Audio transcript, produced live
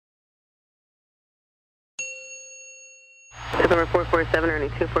November 447, runway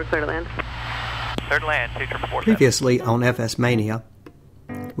 24, clear to land. Clear to land, 2447. Previously on FS MaNiA,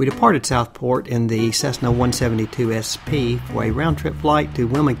 we departed Southport in the Cessna 172SP for a round-trip flight to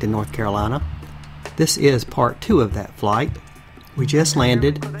Wilmington, North Carolina. This is part 2 of that flight. We just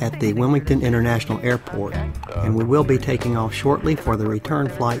landed at the Wilmington International Airport, and we will be taking off shortly for the return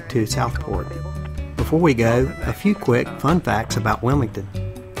flight to Southport. Before we go, a few quick fun facts about Wilmington.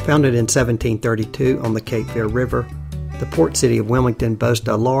 Founded in 1732 on the Cape Fear River, the port city of Wilmington boasts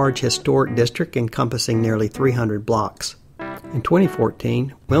a large historic district encompassing nearly 300 blocks. In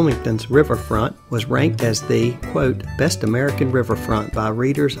 2014, Wilmington's riverfront was ranked as the, quote, best American riverfront by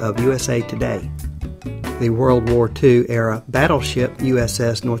readers of USA Today. The World War II era battleship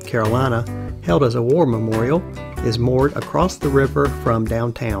USS North Carolina, held as a war memorial, is moored across the river from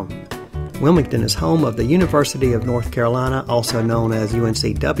downtown. Wilmington is home of the University of North Carolina, also known as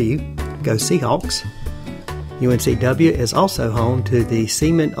UNCW. Go Seahawks! UNCW is also home to the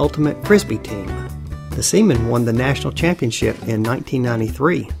Seaman Ultimate Frisbee team. The Seamen won the national championship in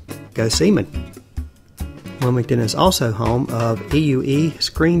 1993. Go Seamen! Wilmington is also home of EUE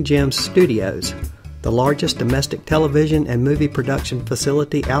Screen Gems Studios, the largest domestic television and movie production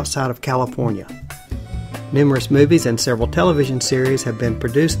facility outside of California. Numerous movies and several television series have been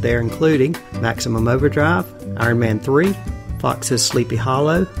produced there, including Maximum Overdrive, Iron Man 3, Fox's Sleepy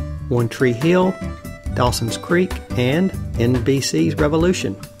Hollow, One Tree Hill, Dawson's Creek, and NBC's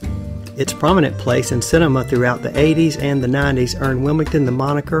Revolution. Its prominent place in cinema throughout the 80s and the 90s earned Wilmington the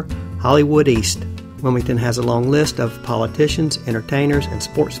moniker Hollywood East. Wilmington has a long list of politicians, entertainers, and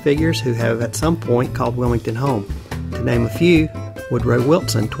sports figures who have at some point called Wilmington home. To name a few, Woodrow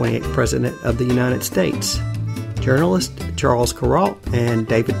Wilson, 28th President of the United States, journalist Charles Kuralt and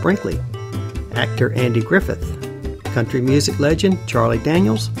David Brinkley, actor Andy Griffith, country music legend Charlie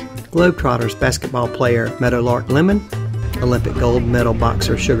Daniels, Globetrotters basketball player Meadowlark Lemon, Olympic gold medal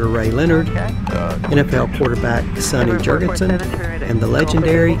boxer Sugar Ray Leonard, NFL quarterback Sonny Jurgensen, and the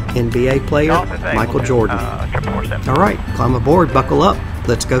legendary NBA player Michael Jordan. All right, climb aboard, buckle up,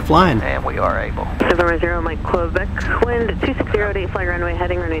 let's go flying. And we are able. November 0, Mike Quebec, wind 2608, flag runway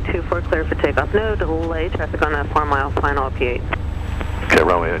heading, runway 24, clear for takeoff. No delay, traffic on that 4 mile final P8. Okay,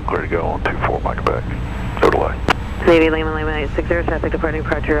 runway clear to go on 24, Mike Quebec. No delay. Navy Lima 860, traffic departing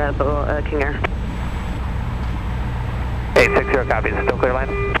departure at King Air. 860, copies. Still clear line?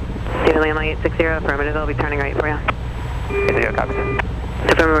 Navy Lima 860, affirmative. I'll be turning right for you. 80, copies.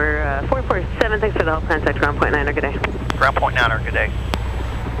 November 447, thanks for the help. Contact ground point 9, good day. Ground point 9, good day.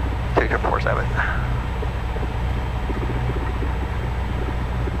 2047.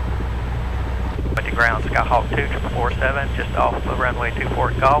 Went to ground, Skyhawk 2447, just off of runway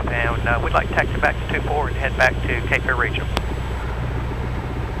 24 at Golf, and we'd like to taxi back to 24 and head back to Cape Fear Regional.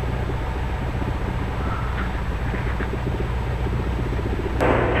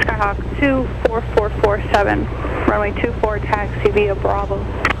 Skyhawk 24447, runway 24 taxi via Bravo.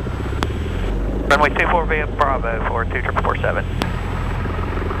 Runway 24 via Bravo for 2447.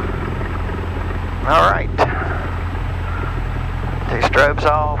 Alright. Take strobes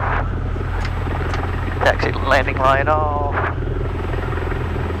off. Taxi landing light off.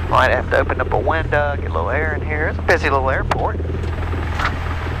 Might have to open up a window, get a little air in here. It's a busy little airport.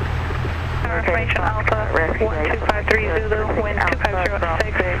 Information Alpha 1253 Zulu, wind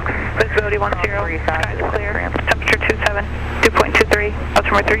 2506, visibility 10, skies clear, temperature 27, 2.23,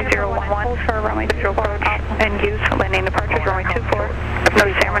 altimeter 3011, hold for runway 24, and use landing departures runway 24,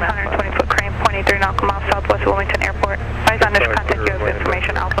 notice airman 120 foot crane, 0.83 nautical miles southwest Wilmington Airport. Eyes on this contact you have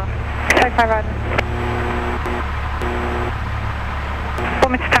information Alpha. Check my rod.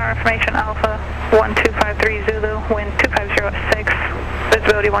 Wilmington Tower information Alpha 1253 Zulu, wind 2506,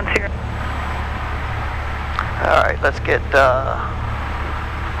 visibility 10. Alright, let's get 9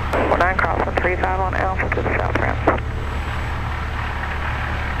 crossing 351 Alpha to the south ramp.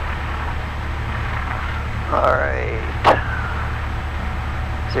 Alright.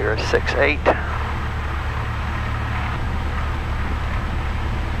 068.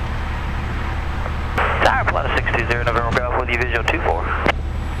 Tower Plaza 620 November Golf with you visual 24.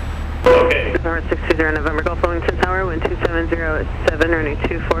 Okay. November 620 November Golf, Wilmington Tower, wind 2707, runway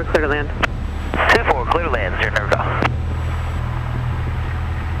 24, clear to land. 24, clear to land, 0 November Golf.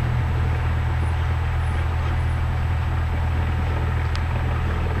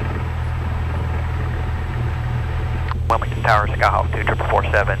 Wilmington Tower, Skyhawk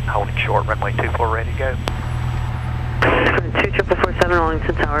 2447, holding short, runway 24, ready to go. 2447,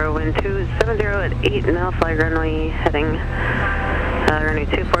 Wilmington Tower, wind 270 at 8, now flag runway heading, runway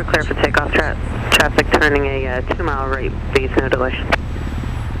 24, clear for takeoff. Traffic turning a 2 mile right base, no delay.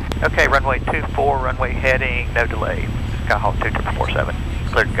 Okay, runway 24, runway heading, no delay. Skyhawk 24447.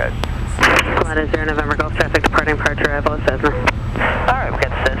 Clear to go. Squad is 0 November Golf traffic departing departure arrival at Cessna. Alright, we've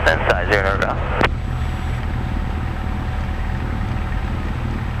got Cessna inside 0 November.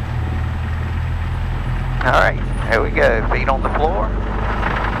 Alright, here we go. Feet on the floor.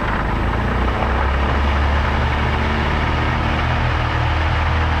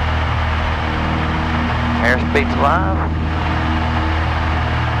 Airspeed's live.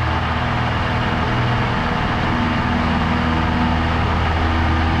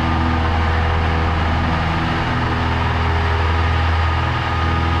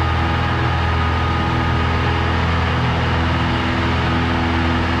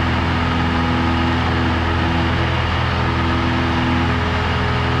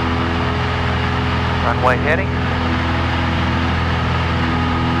 Runway heading.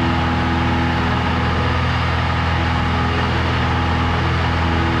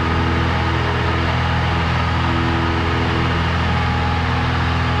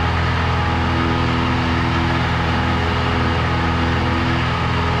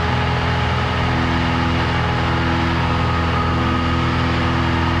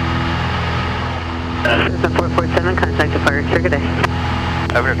 Cessna 447, contact departure, good day.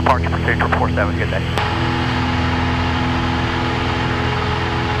 Over to departure for 447, good day.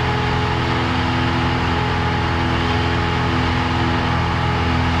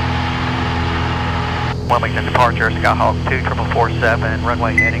 Wilmington departure, Skyhawk 24447,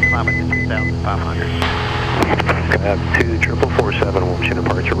 runway heading, climbing to 2,500. Skyhawk 24447, Wilmington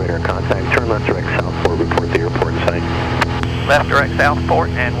departure, radar contact, turn left direct Southport, report the airport in sight. Left direct Southport,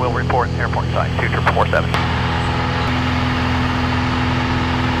 and we'll report airport site 24447.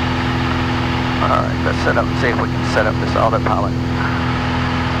 Alright, let's set up and see if we can set up this autopilot.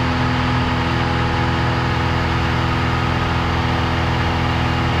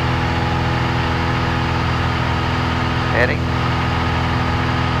 Heading.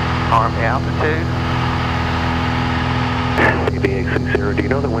 Arm to altitude. BBA60, do you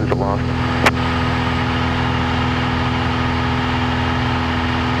know the winds aloft?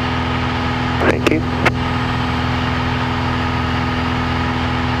 Thank you.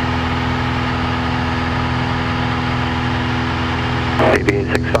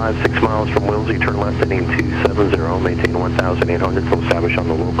 BBA65, 6 miles from Wilsey, turn left heading 270, maintain 1,800, full establish on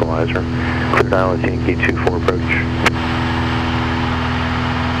the localizer. Clear dial is Yankee 24 approach.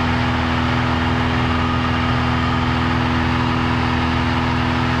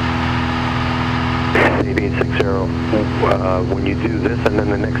 BBA60, when you do this and then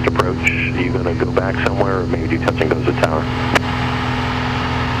the next approach, are you going to go back somewhere or maybe do touch and goes to tower?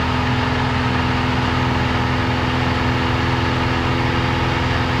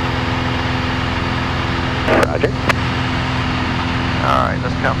 Roger. Alright,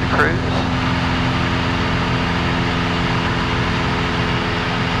 let's come to cruise.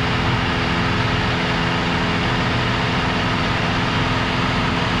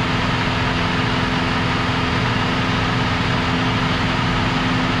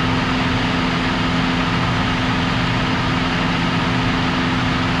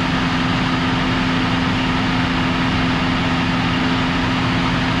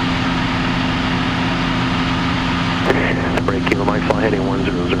 Mike fly heading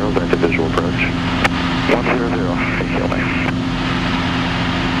 100, back to visual approach. 100, KILM.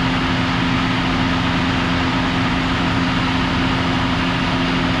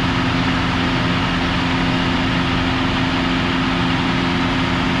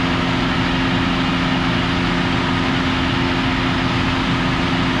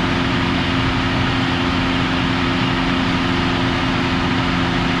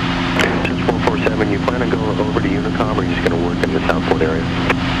 Since 447, you plan on going over to Unicom or are you just going to work in the Southport area?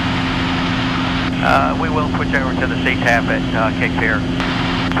 We will switch over to the CTAP at Cape Fear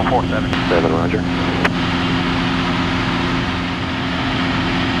 447. 7, roger.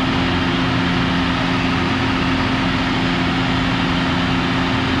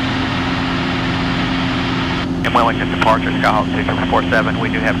 In Wilmington departure, Skyhawk 247, we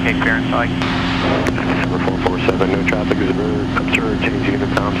do have Cape Fear in sight. Number 447, no traffic is observed, change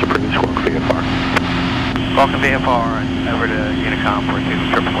Unicom to produce Squawk VFR. Welcome VFR and over to Unicom for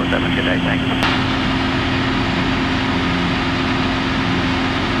 24447. Good day, thanks.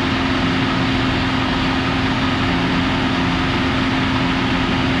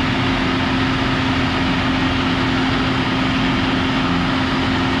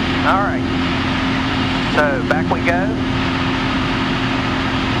 Alright, so back we go.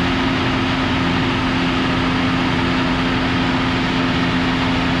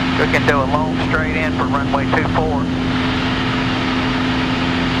 We can do a long straight in for runway 24.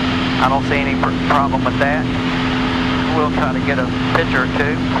 I don't see any problem with that. we'll try to get a picture or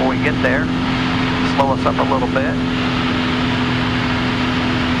two before we get there. Slow us up a little bit.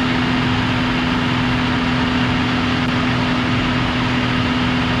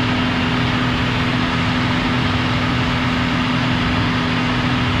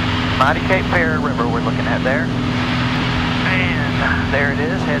 Mighty Cape Fear River we're looking at there. And there it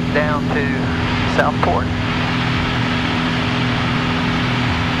is, heading down to Southport.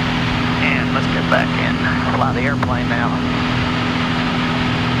 And let's get back in, fly the airplane now.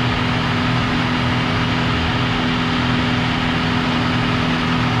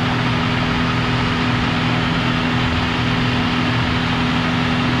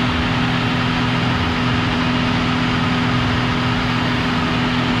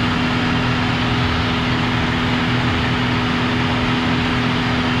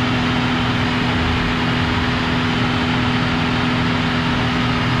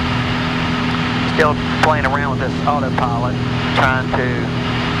 Still playing around with this autopilot, trying to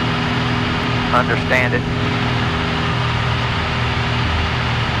understand it.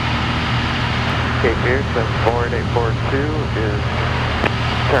 Cape Fear 74842 is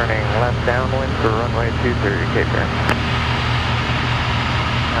turning left downwind for runway 23, Cape Fear.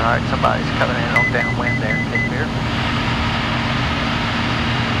 Alright, somebody's coming in on downwind there, Cape Fear.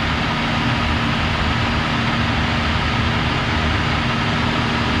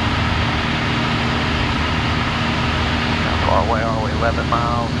 How far away are we? 11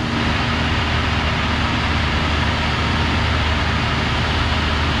 miles.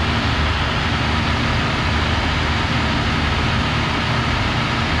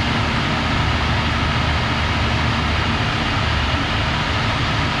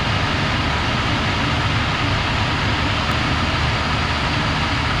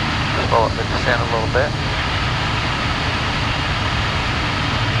 Slow up the descent a little bit.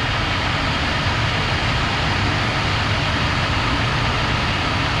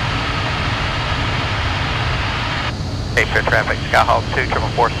 Cape Fear traffic, Skyhawk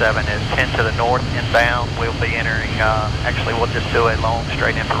 24447 is 10 to the north inbound. We'll be entering, actually we'll just do a long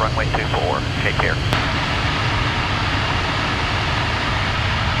straight in for runway 24, Cape Fear.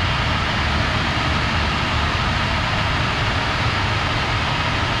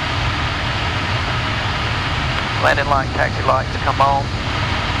 Landing light, taxi lights come on.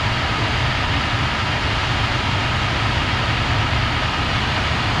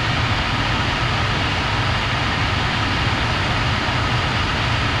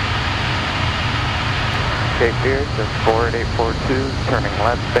 Cape Fear 74842, turning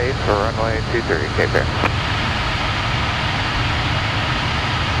left base for runway 23, Cape Fear.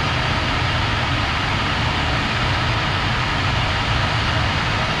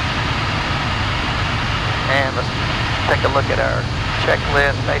 And let's take a look at our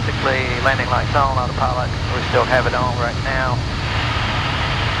checklist. Basically, landing lights on, autopilot, we still have it on right now.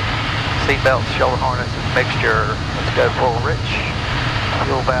 Seat belts, shoulder harnesses, mixture, let's go full rich.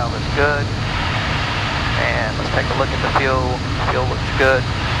 Fuel valve is good. And let's take a look at the fuel. Fuel looks good.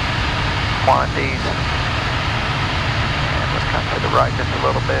 Quantities. And let's come to the right just a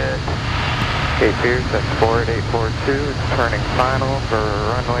little bit. Cape Fear 74842, turning final for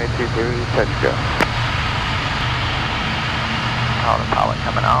runway 23, touch go. Autopilot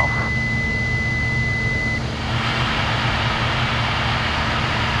coming off.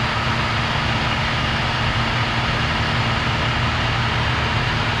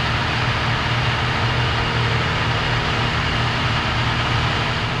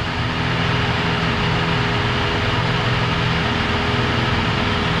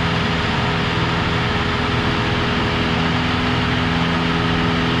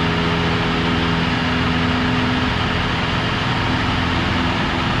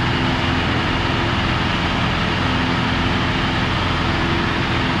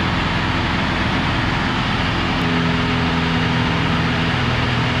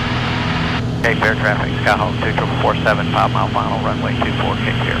 Cape Fear traffic, Skyhawk 24447, 5 mile final, runway 24,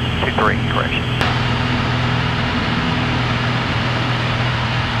 Cape Fear, 23, correction.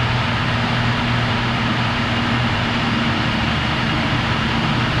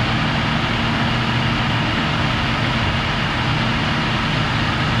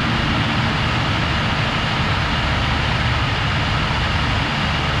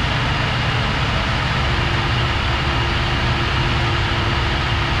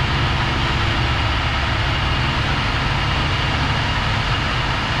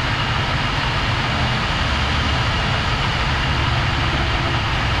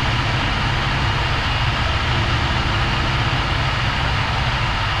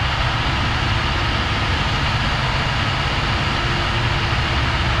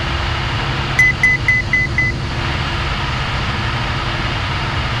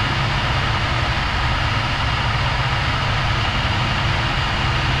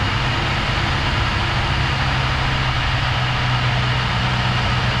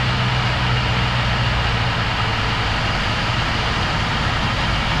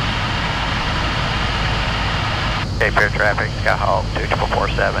 Cape Fear traffic, Skyhawk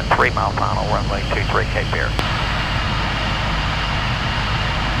 24447, 3 mile final, runway 23 Cape Fear.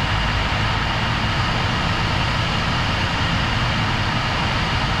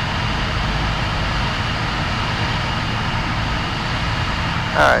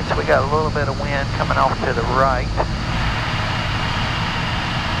 Alright, so we got a little bit of wind coming off to the right.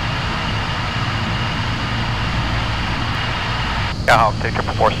 Skyhawk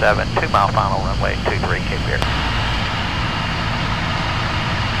 24447, 2 mile final, runway 23 Cape Fear.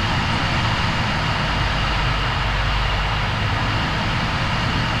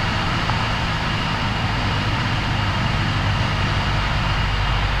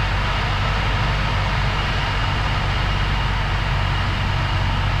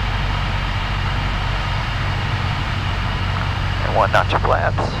 And 1 notch of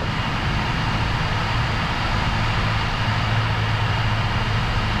flaps.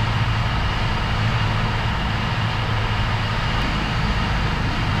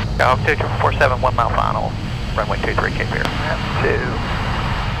 Skyhawk 247, 1 mile final, runway 23 Cape Fear. To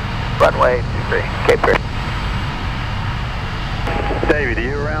runway 23 Cape Fear. David, are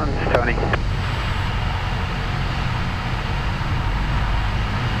you around? It's Tony.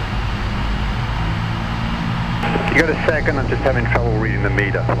 You got a second? I'm just having trouble reading the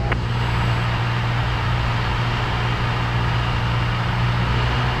meter.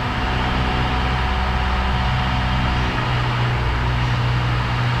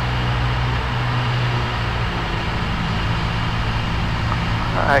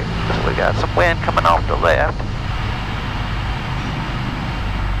 Alright, so we got some wind coming off the left.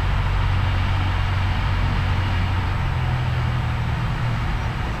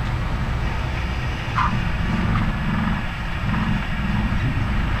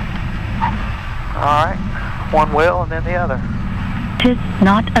 Alright, one wheel and then the other. Is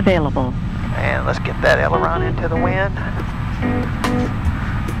not available. And let's get that aileron into the wind.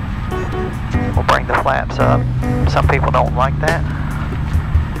 We'll bring the flaps up. Some people don't like that.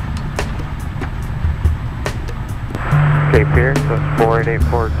 Cape Fear, so it's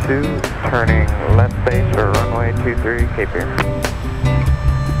 48842, turning left base for runway 23 Cape Fear.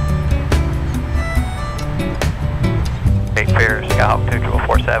 Cape Fear, Skyhawk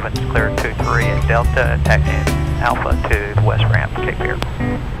 247, clear 23 at Delta, taxiing Alpha to the west ramp, Cape Fear.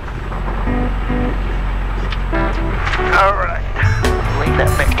 Alright, leave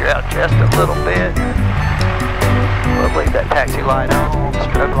that mixture out just a little bit. We'll leave that taxi light on,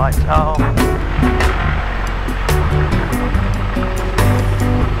 strobe lights off.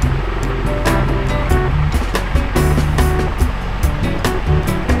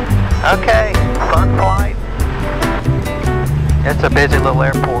 Okay, fun flight. It's a busy little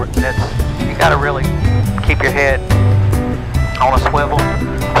airport. You gotta really keep your head on a swivel.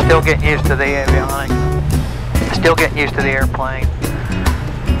 Still getting used to the avionics. Still getting used to the airplane.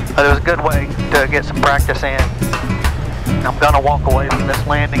 But it was a good way to get some practice in. I'm gonna walk away from this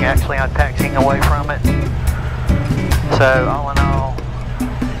landing. Actually, I'm taxiing away from it. So all in all,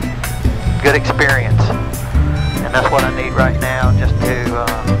 good experience. And that's what I need right now, just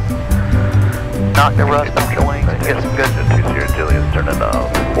to knock the rust off the wings and get some good. 20 Julius, turning 4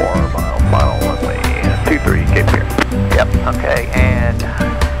 mile final, runway 23 Cape Fear. Yep, okay, and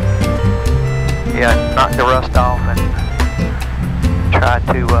yeah, knock the rust off and try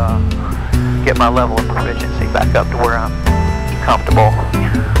to get my level of proficiency back up to where I'm comfortable.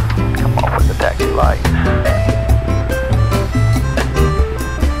 Come off with the taxi light.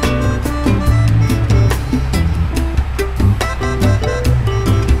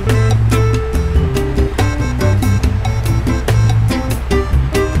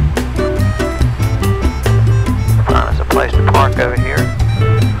 Place to park over here.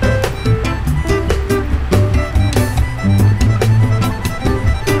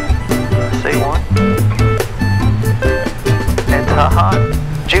 C1. It's a hot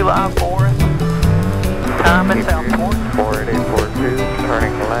July 4th. Time in Southport. 48842,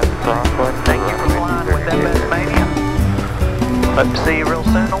 turning left crosswind. Thank you for flying with FS MaNiA. Hope to see you real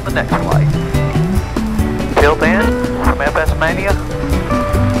soon on the next flight. Till then, from FS MaNiA,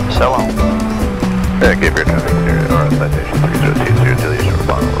 so long. Cape Fear traffic, RS citation 3020 Julius, short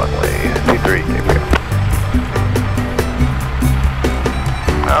final, runway 23 Cape Fear.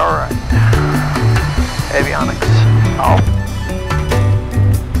 Alright. Avionics off.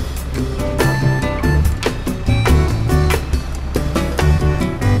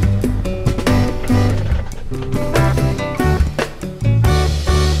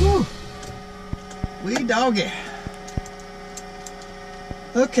 Woo. Wee doggy.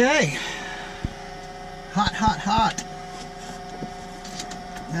 Okay. Hot, hot, hot.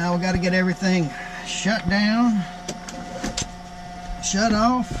 Now we got to get everything shut down. Shut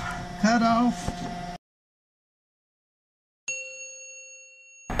off. Cut off.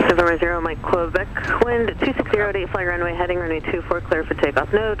 710 Mike Quebec, wind 2608, flag runway heading runway 24, clear for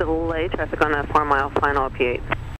takeoff. No delay, traffic on that 4 mile final P8.